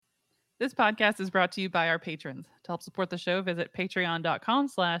This podcast is brought to you by our patrons. To help support the show, visit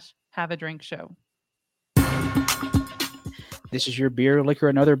patreon.com/haveadrinkshow. This is your beer, liquor,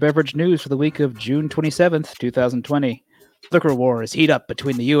 and other beverage news for the week of June 27th, 2020. Liquor wars heat up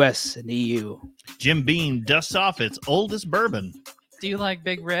between the U.S. and the EU. Jim Beam dusts off its oldest bourbon. Do you like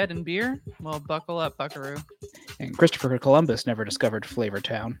Big Red and beer? Well, buckle up, buckaroo. And Christopher Columbus never discovered Flavor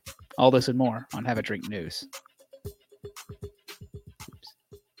Town. All this and more on Have a Drink News.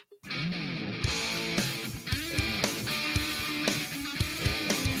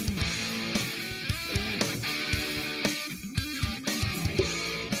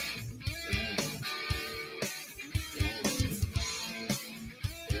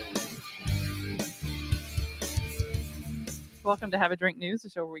 Welcome to Have a Drink News, the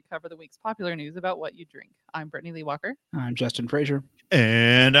show where we cover the week's popular news about what you drink. I'm Brittany Lee Walker. I'm Justin Frazier.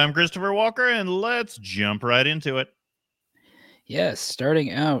 And I'm Christopher Walker, and let's jump right into it. Yes,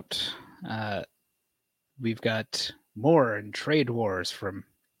 starting out, we've got more and trade wars from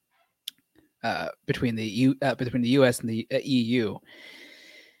between the U.S. and the EU.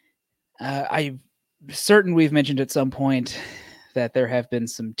 I'm certain we've mentioned at some point that there have been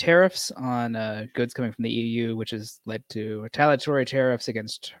some tariffs on goods coming from the EU, which has led to retaliatory tariffs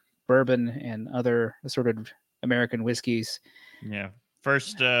against bourbon and other assorted American whiskeys. Yeah.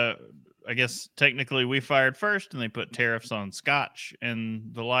 First, I guess technically we fired first, and they put tariffs on Scotch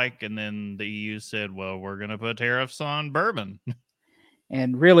and the like, and then the EU said, well, we're going to put tariffs on bourbon.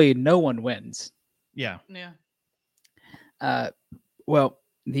 And really, no one wins. Yeah. Well,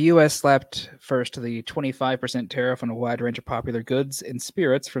 the U.S. slapped first the 25% tariff on a wide range of popular goods and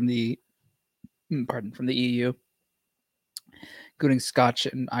spirits from the EU, including Scotch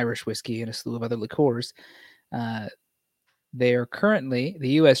and Irish whiskey and a slew of other liqueurs. The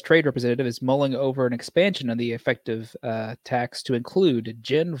U.S. Trade Representative is mulling over an expansion of the effective tax to include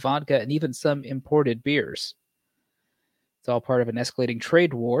gin, vodka, and even some imported beers. It's all part of an escalating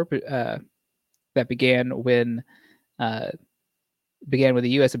trade war that began when the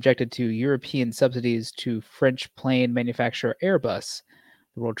U.S. objected to European subsidies to French plane manufacturer Airbus.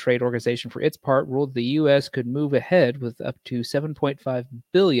 The World Trade Organization, for its part, ruled the U.S. could move ahead with up to $7.5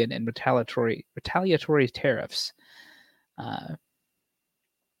 billion in retaliatory tariffs.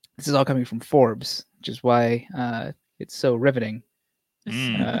 This is all coming from Forbes, which is why it's so riveting.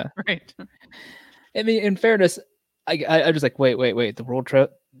 Right. I mean, in fairness, I'm just like, wait. The World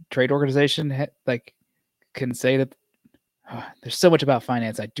Trade Organization can say that. There's so much about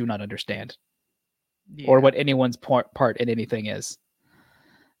finance I do not understand, or what anyone's part in anything is.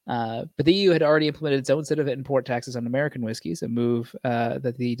 But the EU had already implemented its own set of import taxes on American whiskeys, a move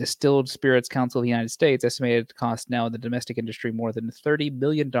that the Distilled Spirits Council of the United States estimated to cost now the domestic industry more than $30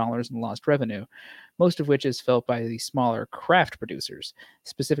 million in lost revenue, most of which is felt by the smaller craft producers.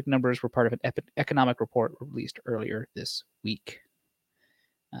 Specific numbers were part of an economic report released earlier this week.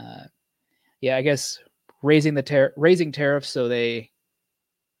 I guess raising tariffs so they're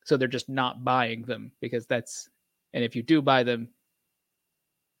just not buying them, because and if you do buy them,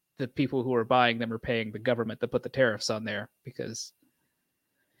 the people who are buying them are paying the government to put the tariffs on there, because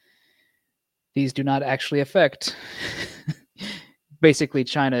these do not actually affect. Basically,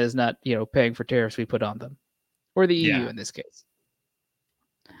 China is not, paying for tariffs we put on them, or the EU in this case.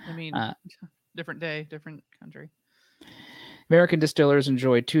 I mean, different day, different country. American distillers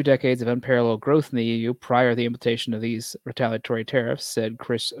enjoyed 2 decades of unparalleled growth in the EU prior to the implementation of these retaliatory tariffs, said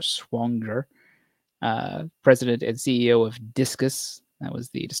Chris Swanger, president and CEO of Discus. That was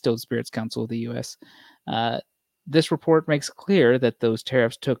the Distilled Spirits Council of the U.S. This report makes clear that those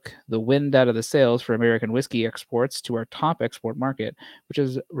tariffs took the wind out of the sails for American whiskey exports to our top export market, which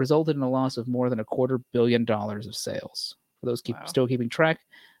has resulted in a loss of more than $250 million of sales. For those still keeping track,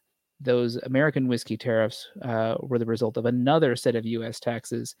 those American whiskey tariffs were the result of another set of U.S.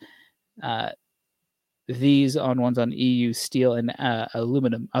 taxes. These ones on EU steel and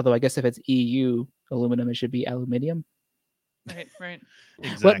aluminum. Although I guess if it's EU aluminum, it should be aluminium. Right.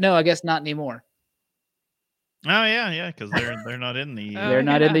 Exactly. But no, I guess not anymore. Oh yeah, because they're not in the EU. They're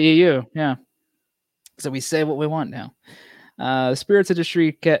not in the EU. Yeah. So we say what we want now. The spirits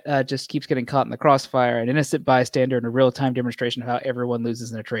industry just keeps getting caught in the crossfire, an innocent bystander in a real-time demonstration of how everyone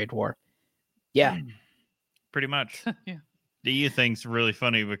loses in a trade war. Yeah. Pretty much. Yeah. The EU thing's really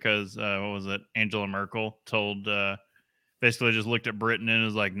funny because, Angela Merkel told, basically just looked at Britain and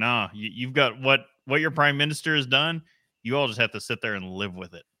was like, nah, you've got what your prime minister has done, you all just have to sit there and live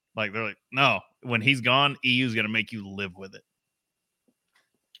with it. Like, they're like, no, when he's gone, EU's going to make you live with it.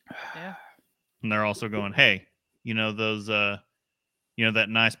 Yeah. And they're also going, hey, those, that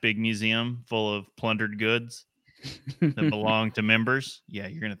nice big museum full of plundered goods? that belong to members, yeah,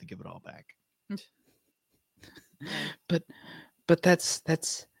 you're gonna have to give it all back. But that's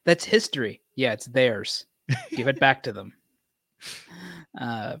history. Yeah, it's theirs. Give it back to them.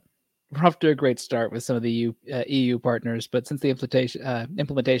 We're off to a great start with some of the EU partners, but since the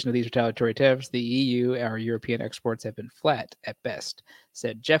implementation of these retaliatory tariffs, the EU, our European exports have been flat at best,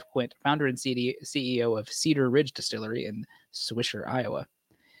 said Jeff Quint, founder and CEO of Cedar Ridge Distillery in Swisher, Iowa.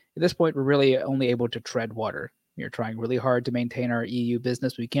 At this point, we're really only able to tread water. We are trying really hard to maintain our EU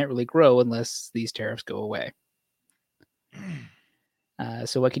business. We can't really grow unless these tariffs go away.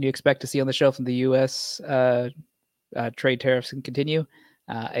 So what can you expect to see on the shelf in the U.S. Trade tariffs can continue?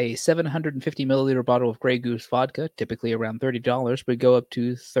 A 750 milliliter bottle of Grey Goose vodka, typically around $30, would go up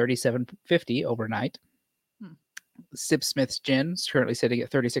to $37.50 overnight. Sipsmith's gin, currently sitting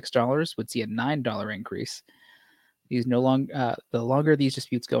at $36, would see a $9 increase. The longer these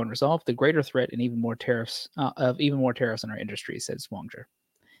disputes go unresolved, the greater threat and even more tariffs on our industry, said Swanger.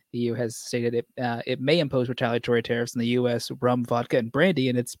 The EU has stated it may impose retaliatory tariffs in the U.S. rum, vodka, and brandy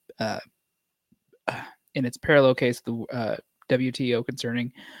in its parallel case, the WTO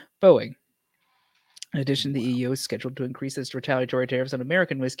concerning Boeing. In addition, the EU is scheduled to increase its retaliatory tariffs on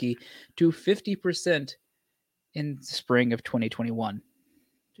American whiskey to 50% in spring of 2021.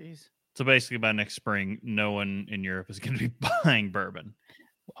 Jeez. So basically, by next spring, no one in Europe is going to be buying bourbon.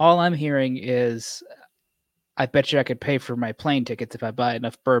 All I'm hearing is, I bet you I could pay for my plane tickets if I buy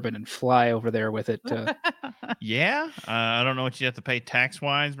enough bourbon and fly over there with it. Yeah, I don't know what you have to pay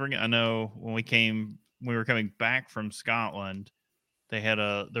tax-wise. I know when we were coming back from Scotland,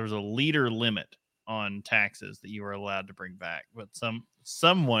 there was a liter limit on taxes that you were allowed to bring back, but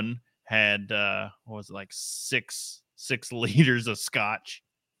someone had what was it, like six liters of scotch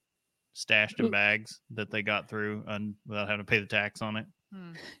stashed in bags that they got through without having to pay the tax on it.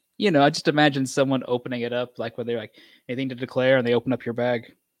 I just imagine someone opening it up, like when they're like, anything to declare, and they open up your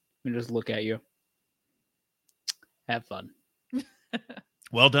bag and just look at you. Have fun.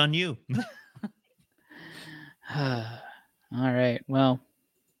 Well done, you. All right. Well,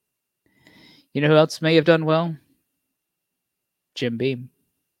 you know who else may have done well? Jim Beam.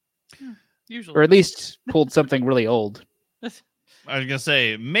 Usually. Or at least pulled something really old. I was going to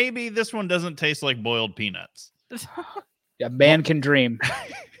say, maybe this one doesn't taste like boiled peanuts. A man can dream.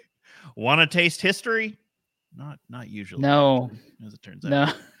 Want to taste history? Not usually. No. Actually, as it turns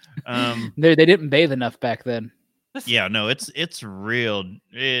out. No. They didn't bathe enough back then. Yeah, no, it's real.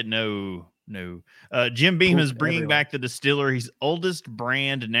 No. Jim Beam is bringing back the distillery's oldest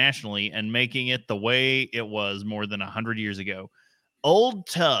brand nationally and making it the way it was more than 100 years ago. Old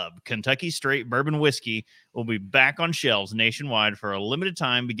Tub Kentucky Straight Bourbon Whiskey will be back on shelves nationwide for a limited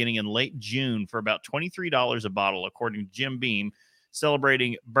time beginning in late June for about $23 a bottle, according to Jim Beam,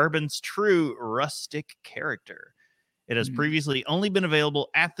 celebrating bourbon's true rustic character. It has previously only been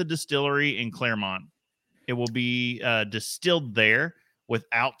available at the distillery in Claremont. It will be distilled there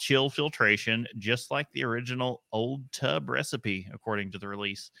without chill filtration, just like the original Old Tub recipe, according to the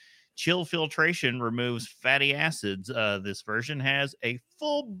release. Chill filtration removes fatty acids. This version has a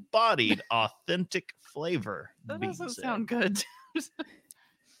full-bodied, authentic flavor. That Beam doesn't said. sound good.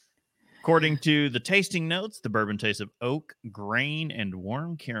 According to the tasting notes, the bourbon tastes of oak, grain, and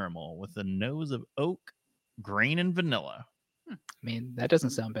warm caramel with a nose of oak, grain, and vanilla. I mean, that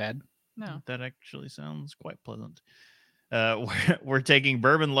doesn't sound bad. No. That actually sounds quite pleasant. We're taking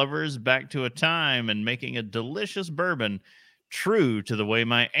bourbon lovers back to a time and making a delicious bourbon true to the way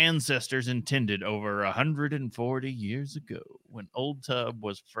my ancestors intended over 140 years ago when Old Tub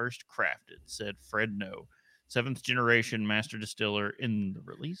was first crafted, said Fred No, 7th generation master distiller in the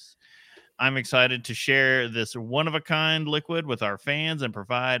release. I'm excited to share this one-of-a-kind liquid with our fans and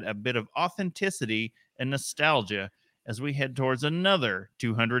provide a bit of authenticity and nostalgia as we head towards another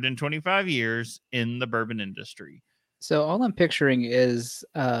 225 years in the bourbon industry. So all I'm picturing is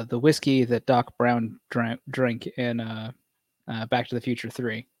the whiskey that Doc Brown drank in Back to the Future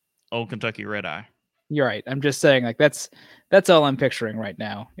 3. Old Kentucky Red Eye. You're right. I'm just saying, like, that's all I'm picturing right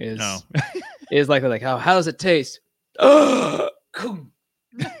now is is like oh, how does it taste? And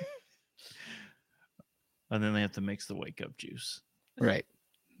then they have to mix the wake up juice. Right.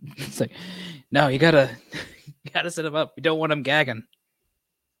 It's like, no, you gotta set them up. You don't want them gagging.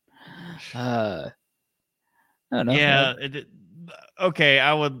 I don't know. Yeah. Okay.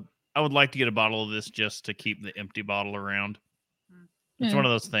 I would like to get a bottle of this just to keep the empty bottle around. It's one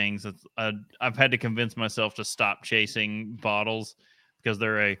of those things that I've had to convince myself to stop chasing bottles because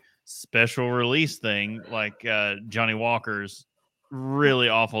they're a special release thing. Like Johnny Walker's really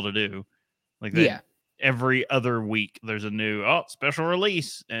awful to do. Like every other week there's a new special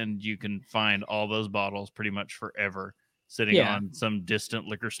release, and you can find all those bottles pretty much forever sitting Yeah. on some distant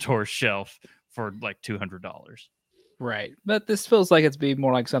liquor store shelf for like $200. Right. But this feels like it's be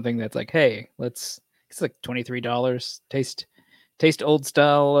more like something that's like, hey, it's like $23. Taste old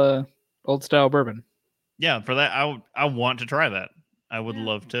style bourbon. Yeah, for that I want to try that. I would Yeah.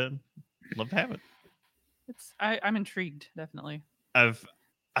 love to have it. I'm intrigued, definitely. I've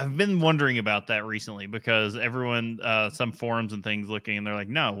been wondering about that recently because everyone, some forums and things looking, and they're like,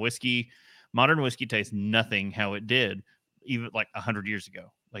 no, modern whiskey tastes nothing how it did even like 100 years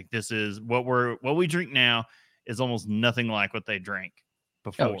ago. Like this is what we drink now is almost nothing like what they drank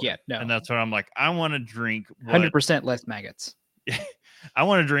before. Oh yeah, no. And that's what I'm like. I want to drink 100% less maggots. I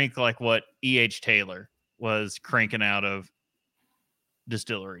want to drink like what E.H. Taylor was cranking out of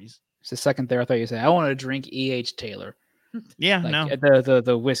distilleries. It's a second there. I thought you said I want to drink E.H. Taylor. Yeah, Like no.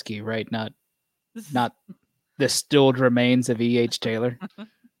 the whiskey, right? Not the stilled remains of E.H. Taylor.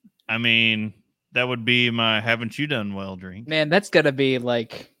 I mean, that would be my haven't you done well drink. Man, that's got to be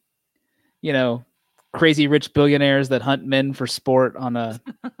like, crazy rich billionaires that hunt men for sport on a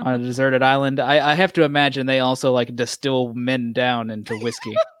deserted island. I have to imagine they also like distill men down into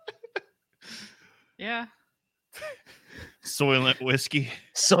whiskey. Yeah. Soylent whiskey.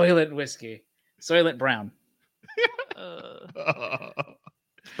 Soylent whiskey. Soylent brown. Uh,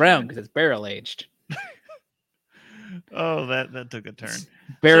 Brown because it's barrel aged. Oh, that took a turn.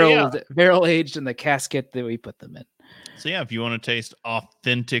 Barrel aged in the casket that we put them in. So yeah, if you want to taste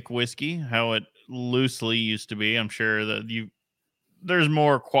authentic whiskey, how it loosely used to be, I'm sure that there's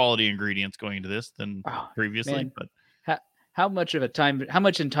more quality ingredients going into this than previously. Man. But how much in time,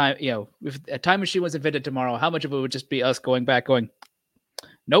 if a time machine was invented tomorrow, how much of it would just be us going back,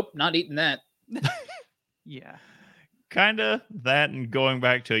 nope, not eating that. yeah. kind of that, and going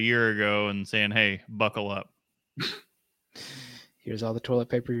back to a year ago and saying, "Hey, buckle up. Here's all the toilet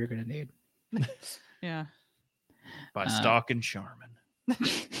paper you're gonna need." Yeah. By Stock and Charmin.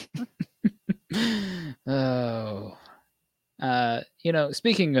 Oh.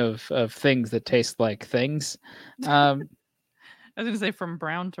 Speaking of things that taste like things, I was going to say from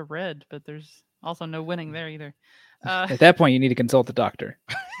brown to red, but there's also no winning there either. at that point, you need to consult the doctor.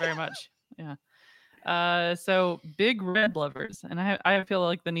 Very much. Yeah. So Big Red lovers, and I feel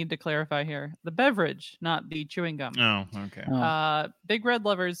like the need to clarify here: the beverage, not the chewing gum. Oh, okay. Big Red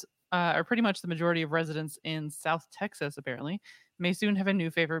lovers are pretty much the majority of residents in South Texas. Apparently, may soon have a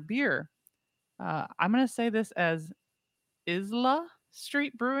new favorite beer. I'm gonna say this as Isla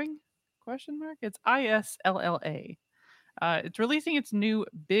Street Brewing? ? It's ISLLA. It's releasing its new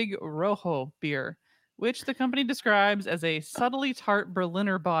Big Rojo beer, which the company describes as a subtly tart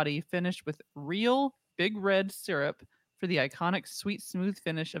Berliner body finished with real Big Red syrup for the iconic sweet smooth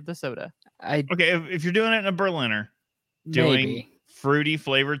finish of the soda. Okay, if you're doing it in a Berliner, doing Maybe. fruity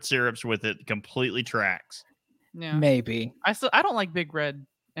flavored syrups with it completely tracks. Yeah. Maybe. I don't like Big Red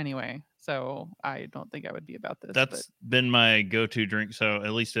anyway, so I don't think I would be about this. That's been my go-to drink. So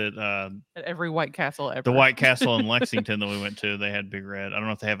at least at every White Castle ever. The White Castle in Lexington that we went to, they had Big Red. I don't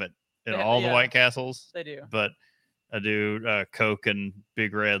know if they have it at all the White Castles. They do. But I do Coke and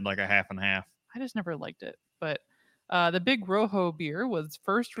Big Red like a half and half. I just never liked it. But the Big Rojo beer was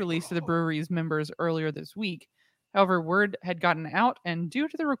first released to the brewery's members earlier this week. However, word had gotten out, and due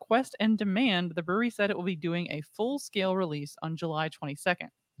to the request and demand, the brewery said it will be doing a full-scale release on July 22nd.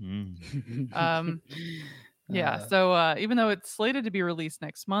 Yeah, so even though it's slated to be released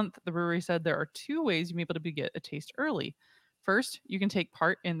next month, the brewery said there are two ways you'll be able to get a taste early. First, you can take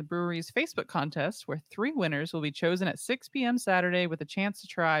part in the brewery's Facebook contest, where 3 winners will be chosen at 6 p.m. Saturday with a chance to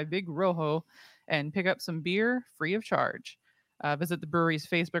try Big Rojo and pick up some beer free of charge. Visit the brewery's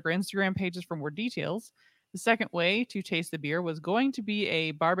Facebook or Instagram pages for more details. The second way to taste the beer was going to be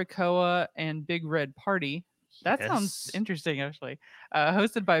a barbacoa and Big Red party. That sounds interesting, actually.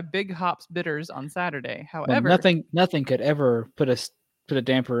 Hosted by Big Hops Bitters on Saturday. However, nothing could ever put a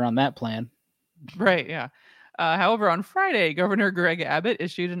damper on that plan. Right, yeah. However, on Friday, Governor Greg Abbott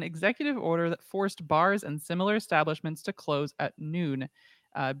issued an executive order that forced bars and similar establishments to close at noon.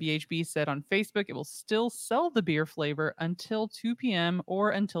 BHB said on Facebook it will still sell the beer flavor until 2 p.m. or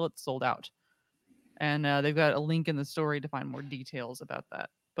until it's sold out. And they've got a link in the story to find more details about that.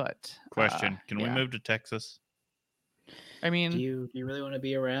 But question: Can we move to Texas? I mean, do you really want to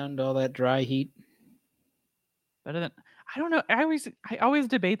be around all that dry heat? Better than I don't know. I always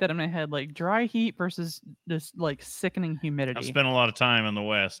debate that in my head, like dry heat versus this like sickening humidity. I've spent a lot of time in the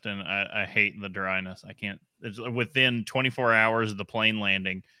West, and I hate the dryness. I can't. It's within 24 hours of the plane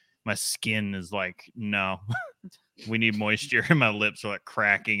landing, my skin is like, no. We need moisture, and my lips are like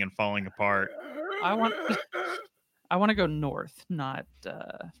cracking and falling apart. I want I want to go north, not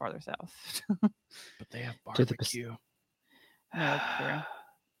farther south. But they have To the barbecue. Yeah, that's true.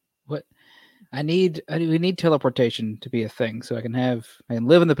 What we need teleportation to be a thing, so I can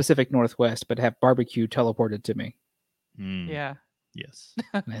live in the Pacific Northwest, but have barbecue teleported to me. Yeah. Yes.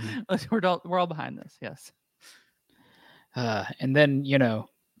 And, we're all behind this. Yes. and then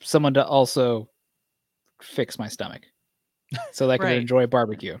someone to also fix my stomach, so that I can Right. enjoy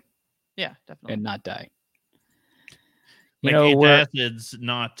barbecue Yeah, definitely. and not die. Make antacids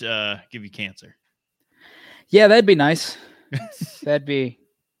not give you cancer. Yeah, that'd be nice. that'd be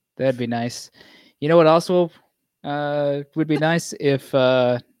nice. You know what also would be nice if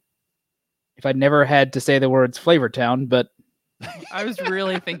I never had to say the words Flavortown, but I was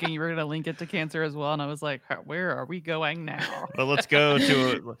really thinking you were going to link it to cancer as well, and I was like, where are we going now? Well, let's go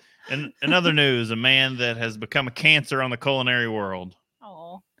to in other news, a man that has become a cancer on the culinary world.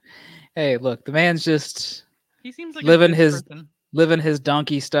 Oh, hey, look, the man's just he seems like living a good his person.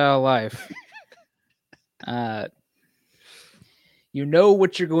 donkey style life. You know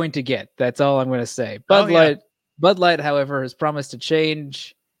what you're going to get. That's all I'm going to say. Bud Light, however, has promised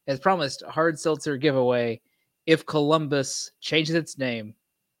hard seltzer giveaway if Columbus changes its name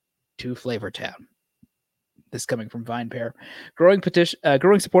to Flavortown. This coming from VinePair. Growing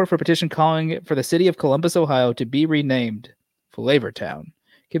support for a petition calling for the city of Columbus, Ohio to be renamed Flavortown.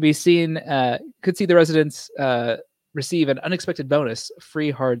 Could see the residents receive an unexpected bonus, free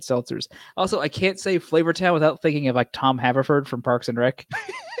hard seltzers. Also, I can't say Flavortown without thinking of like Tom Haverford from Parks and Rec.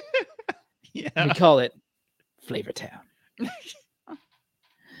 Yeah. We call it Flavortown.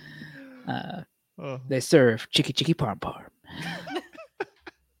 They serve chicky chicky parm parm.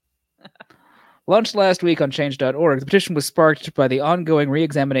 Launched last week on change.org, the petition was sparked by the ongoing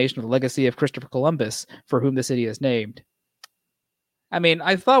re-examination of the legacy of Christopher Columbus, for whom the city is named. I mean,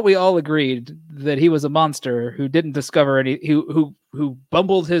 I thought we all agreed that he was a monster who didn't discover any, who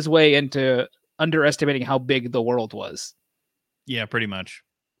bumbled his way into underestimating how big the world was. Yeah, pretty much.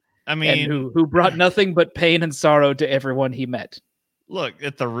 I mean, and who brought nothing but pain and sorrow to everyone he met. Look,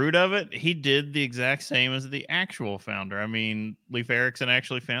 at the root of it, he did the exact same as the actual founder. I mean, Leif Erikson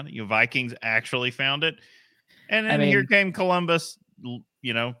actually found it. You Vikings actually found it. And then here came Columbus,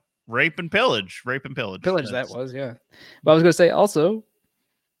 rape and pillage. Pillage, that was, yeah. But I was going to say also,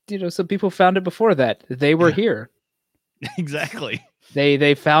 some people found it before that. They were here. Exactly.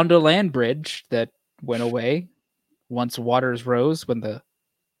 They found a land bridge that went away once waters rose when the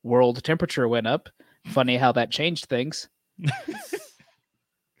world temperature went up. Funny how that changed things.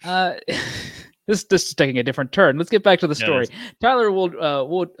 This is taking a different turn. Let's get back to the story. Tyler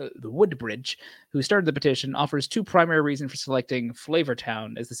Woodbridge, who started the petition, offers two primary reasons for selecting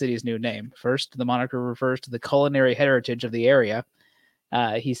Flavortown as the city's new name. First, the moniker refers to the culinary heritage of the area.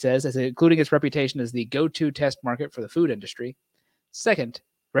 He says, as including its reputation as the go-to test market for the food industry. Second,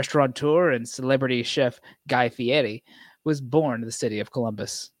 restaurateur and celebrity chef Guy Fieri was born in the city of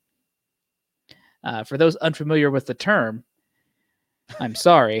Columbus. For those unfamiliar with the term, I'm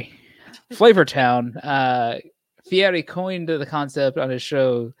sorry. Flavortown, Fieri coined the concept on his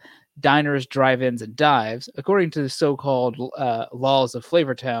show Diners, Drive-Ins, and Dives. According to the so-called laws of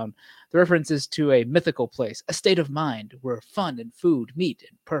Flavortown, the reference is to a mythical place, a state of mind where fun and food meet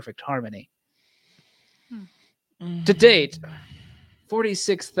in perfect harmony. To date,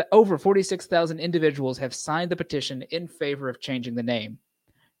 over 46,000 individuals have signed the petition in favor of changing the name.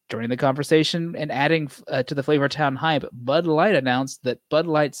 During the conversation and adding to the Flavortown hype, Bud Light announced that Bud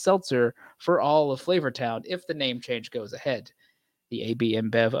Light Seltzer for all of Flavortown if the name change goes ahead. The AB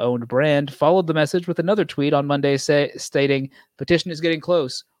InBev-owned brand followed the message with another tweet on Monday stating, "Petition is getting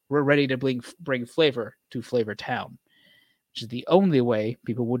close. We're ready to bring flavor to Flavortown," which is the only way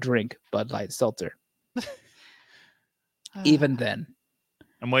people will drink Bud Light Seltzer. Even then.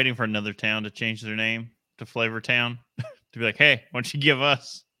 I'm waiting for another town to change their name to Flavortown to be like, hey, why don't you give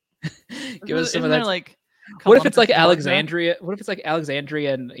us some of that? Like, what if it's like Alexandria? What if it's like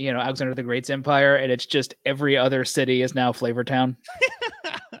Alexandria and Alexander the Great's empire, and it's just every other city is now Flavortown?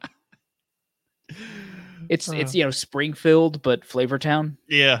 It's Springfield, but Flavortown.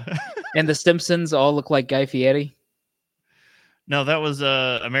 Yeah. And the Simpsons all look like Guy Fieri. No, that was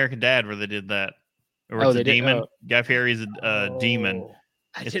American Dad where they did that. Or it's a demon. Guy Fieri's a demon.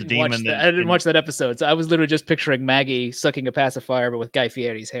 I didn't watch that episode, so I was literally just picturing Maggie sucking a pacifier, but with Guy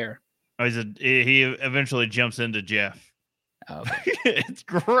Fieri's hair. Oh, he eventually jumps into Jeff. Oh, okay. It's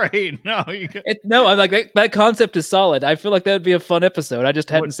great. No, No, I'm like that concept is solid. I feel like that would be a fun episode. I just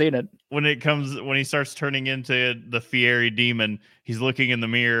hadn't seen it. when he starts turning into the Fieri demon, he's looking in the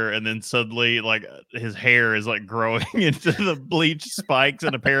mirror, and then suddenly, like, his hair is like growing into the bleached spikes,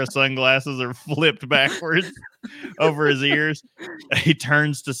 and a pair of sunglasses are flipped backwards over his ears. He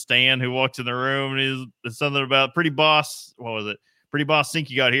turns to Stan, who walks in the room, and he's something about pretty boss. What was it? Pretty boss sink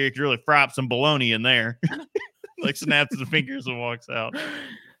you got here. You could really fry up some bologna in there. Like, snaps his fingers and walks out.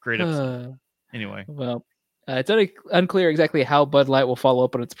 Great episode. Anyway, well, it's unclear exactly how Bud Light will follow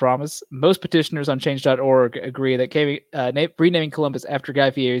up on its promise. Most petitioners on Change.org agree that renaming Columbus after Guy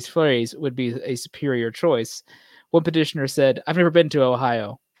Fieri's phrase would be a superior choice. One petitioner said, "I've never been to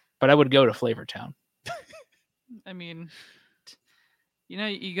Ohio, but I would go to Flavortown." I mean,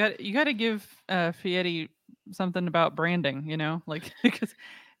 you got to give Fieri something about branding, like because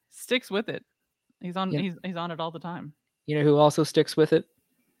sticks with it. He's on Yeah. he's on it all the time. You know who also sticks with it?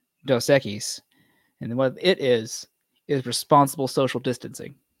 Dos Equis. And what it is responsible social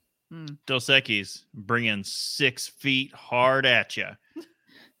distancing. Dos Equis bringing 6 feet hard at you.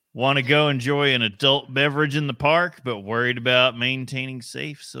 Want to go enjoy an adult beverage in the park, but worried about maintaining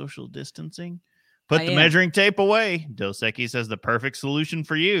safe social distancing? Put the measuring tape away. Dos Equis has the perfect solution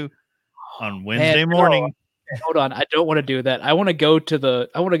for you on Wednesday morning. Hold on, I don't want to do that. I want to go to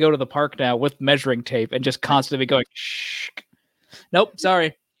the park now with measuring tape and just constantly going. Shh. Nope, sorry.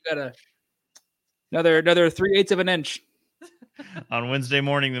 You gotta another 3/8 of an inch. On Wednesday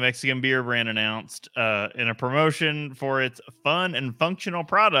morning, the Mexican beer brand announced in a promotion for its fun and functional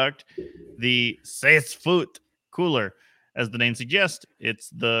product, the 6 foot cooler. As the name suggests, it's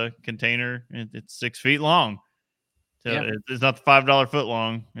the container. It's 6 feet long. So Yeah. it's not the $5 foot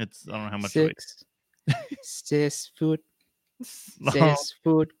long. It's, I don't know how much. 6 foot. No. 6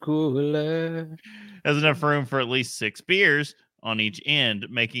 foot cooler. Has enough room for at least 6 beers on each end,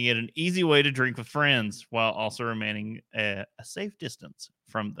 making it an easy way to drink with friends while also remaining a safe distance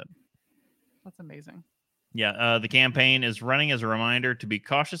from them. That's amazing. Yeah, the campaign is running as a reminder to be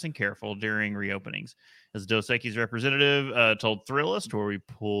cautious and careful during reopenings. As Dos Equis representative told Thrillist, where we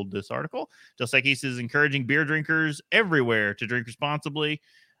pulled this article, Dos Equis is encouraging beer drinkers everywhere to drink responsibly.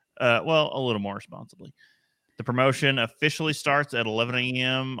 A little more responsibly. The promotion officially starts at 11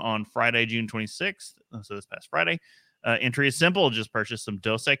 a.m. on Friday, June 26th. So this past Friday. Entry is simple. Just purchase some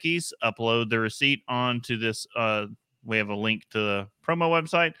Dos Equis, upload the receipt onto this. We have a link to the promo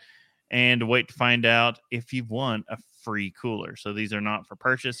website, and wait to find out if you've won a free cooler. So these are not for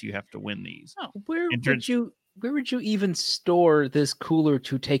purchase. You have to win these. Oh, where would you even store this cooler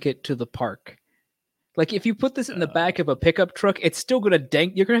to take it to the park? Like, if you put this in the back of a pickup truck, it's still gonna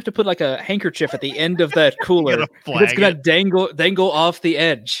You're gonna have to put like a handkerchief at the end of that cooler. It's gonna dangle off the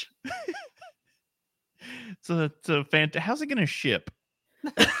edge. So it's a fantastic. How's it gonna ship?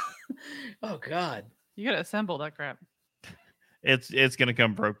 Oh God! You gotta assemble that crap. It's gonna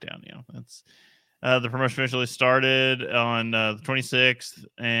come broke down. That's the promotion officially started on the 26th,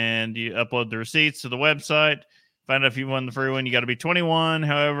 and you upload the receipts to the website. Find out if you won the free one. You got to be 21.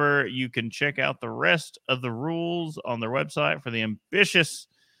 However, you can check out the rest of the rules on their website. For the ambitious,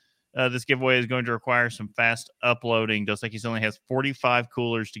 this giveaway is going to require some fast uploading. Dos Equis only has 45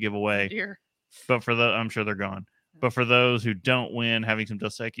 coolers to give away. Dear. But I'm sure they're gone. But for those who don't win, having some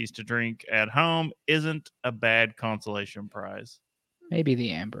Dos Equis to drink at home isn't a bad consolation prize. Maybe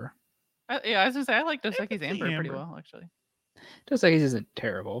the amber. I was gonna say I like Dos Equis amber pretty well, actually. Dos Equis isn't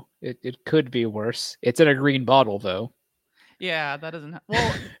terrible. It could be worse. It's in a green bottle though. Yeah, that doesn't.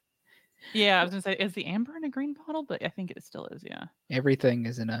 Well, yeah, I was gonna say, is the amber in a green bottle? But I think it still is. Yeah. Everything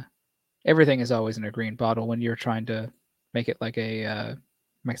is always in a green bottle when you're trying to make it like a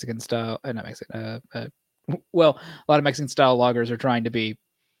Mexican style. Not Mexican. Well, a lot of Mexican style lagers are trying to be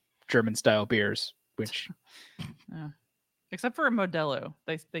German style beers, which. Except for a Modelo,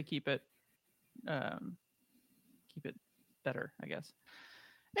 they keep it better, I guess.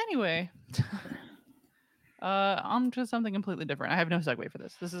 Anyway, on to something completely different. I have no segue for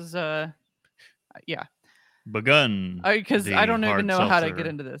this. This is yeah. Begun. Because I don't even know how to get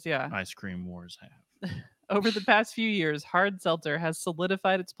into this. Yeah. Ice cream wars have. Over the past few years, hard seltzer has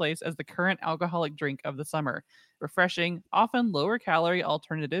solidified its place as the current alcoholic drink of the summer, refreshing, often lower calorie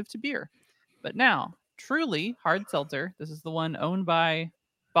alternative to beer. But now, Truly hard seltzer, this is the one owned by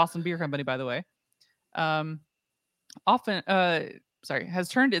Boston Beer Company, by the way, has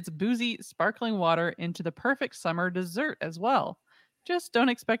turned its boozy, sparkling water into the perfect summer dessert as well. Just don't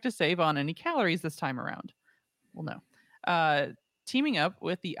expect to save on any calories this time around. Well, no. Teaming up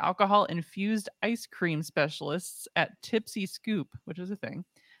with the alcohol-infused ice cream specialists at Tipsy Scoop, which is a thing,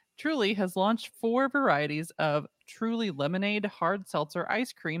 Truly has launched 4 varieties of Truly Lemonade, hard seltzer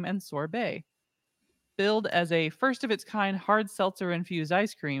ice cream, and sorbet. Billed as a first of its kind hard seltzer infused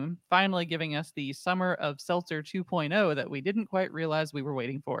ice cream, finally giving us the summer of seltzer 2.0 that we didn't quite realize we were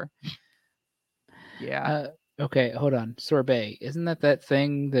waiting for. Yeah. Okay, hold on. Sorbet. Isn't that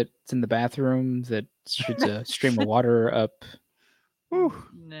thing that's in the bathroom that shoots a stream of water up? Whew.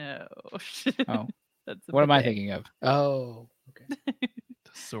 No. Oh, That's a what am I bidet. thinking of? Oh, okay.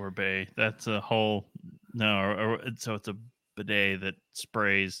 Sorbet. That's a whole so it's a bidet that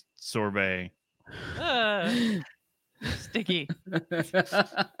sprays sorbet. Sticky.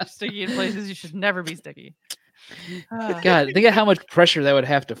 Sticky in places you should never be sticky. God, think of how much pressure that would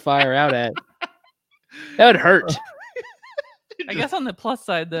have to fire out at. That would hurt. I guess on the plus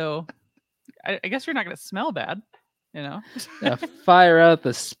side, though, I guess you're not going to smell bad, you know? Fire out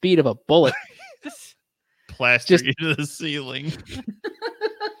the speed of a bullet. Plaster Just- you to the ceiling.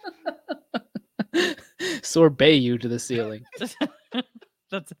 Sorbet you to the ceiling.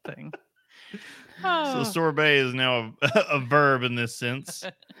 That's a thing. So sorbet is now a verb in this sense.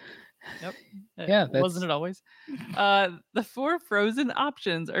 Yeah, wasn't it always? The 4 frozen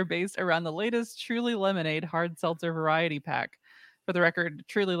options are based around the latest Truly Lemonade hard seltzer variety pack. For the record,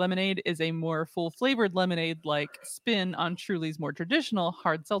 Truly Lemonade is a more full-flavored lemonade-like spin on Truly's more traditional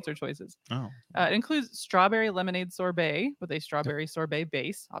hard seltzer choices. Oh, It includes strawberry lemonade sorbet with a strawberry sorbet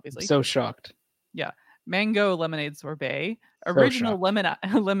base, obviously. So shocked. Mango lemonade sorbet, So original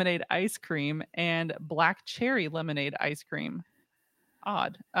shocked. lemonade ice cream, and black cherry lemonade ice cream.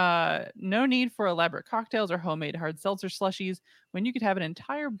 Odd. No need for elaborate cocktails or homemade hard seltzer slushies when you could have an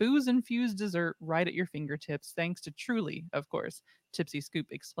entire booze-infused dessert right at your fingertips, thanks to Truly, of course. Tipsy Scoop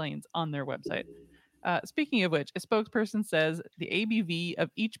explains on their website. Speaking of which, a spokesperson says the ABV of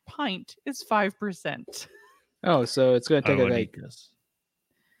each pint is 5%. Oh, so it's going to take I would like eat this.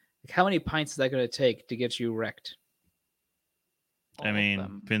 how many pints is that going to take to get you wrecked? All I of mean,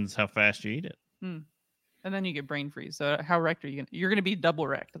 them. depends how fast you eat it. And then you get brain freeze. So how wrecked are you? You're going to be double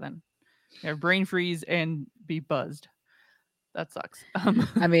wrecked then. You have brain freeze and be buzzed. That sucks.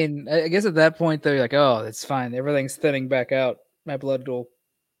 I mean, I guess at that point they're like, "Oh, it's fine. Everything's thinning back out. My blood flow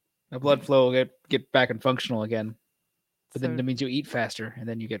will get back and functional again." But then So- that means you eat faster, and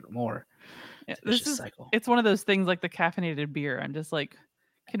then you get more. Yeah, It's a this vicious is cycle. it's one of those things like the caffeinated beer. I'm just like,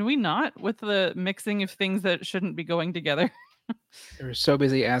 can we not with the mixing of things that shouldn't be going together? They were so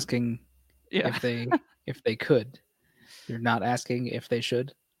busy asking Yeah, if they could. They're not asking if they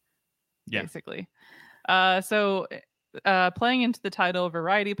should. Yeah. basically. So playing into the title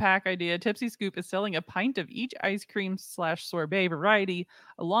variety pack idea, Tipsy Scoop is selling a pint of each ice cream / sorbet variety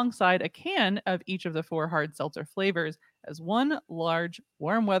alongside a can of each of the 4 hard seltzer flavors as one large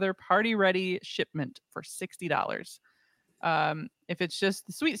warm weather party ready shipment for $60. If it's just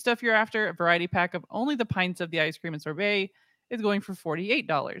the sweet stuff you're after, a variety pack of only the pints of the ice cream and sorbet is going for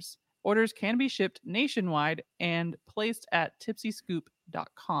 $48. Orders can be shipped nationwide and placed at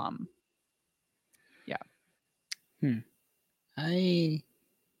tipsyscoop.com. I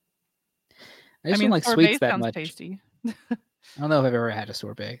just mean, don't like sorbet sweets that sounds much. tasty. I don't know if I've ever had a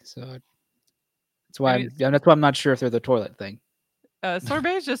sorbet, so that's why mean, that's why I'm not sure if they're the toilet thing.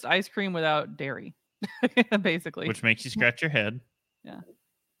 Sorbet is just ice cream without dairy, basically. Which makes you scratch your head.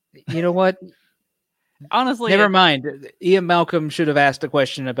 You know what? Honestly, Never mind. Ian Malcolm should have asked a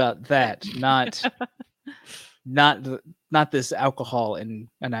question about that, not this alcohol in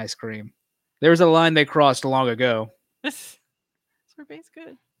an ice cream. There was a line they crossed long ago. Sorbet's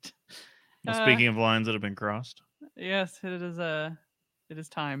good. Well, speaking of lines that have been crossed, Yes, it is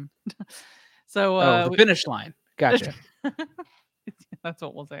time. So The finish line. Gotcha. that's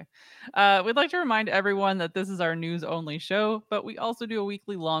what we'll say. We'd like to remind everyone that this is our news only show, but we also do a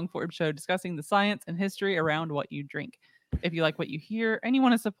weekly long form show discussing the science and history around what you drink. If you like what you hear and you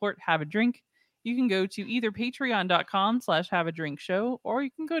want to support Have a Drink, you can go to either patreon.com/haveadrinkshow, or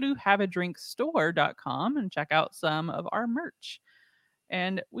you can go to haveadrinkstore.com and check out some of our merch.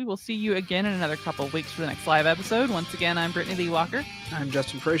 And we will see you again in another couple of weeks for the next live episode. Once again, I'm Brittany Lee Walker. I'm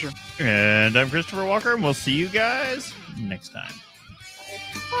Justin Frazier. and I'm Christopher Walker, and we'll see you guys next time.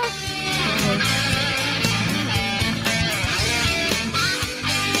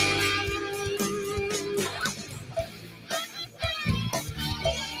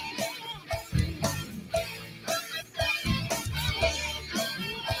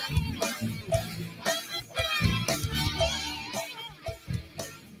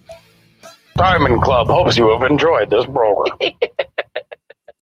 Diamond Club hopes you have enjoyed this program.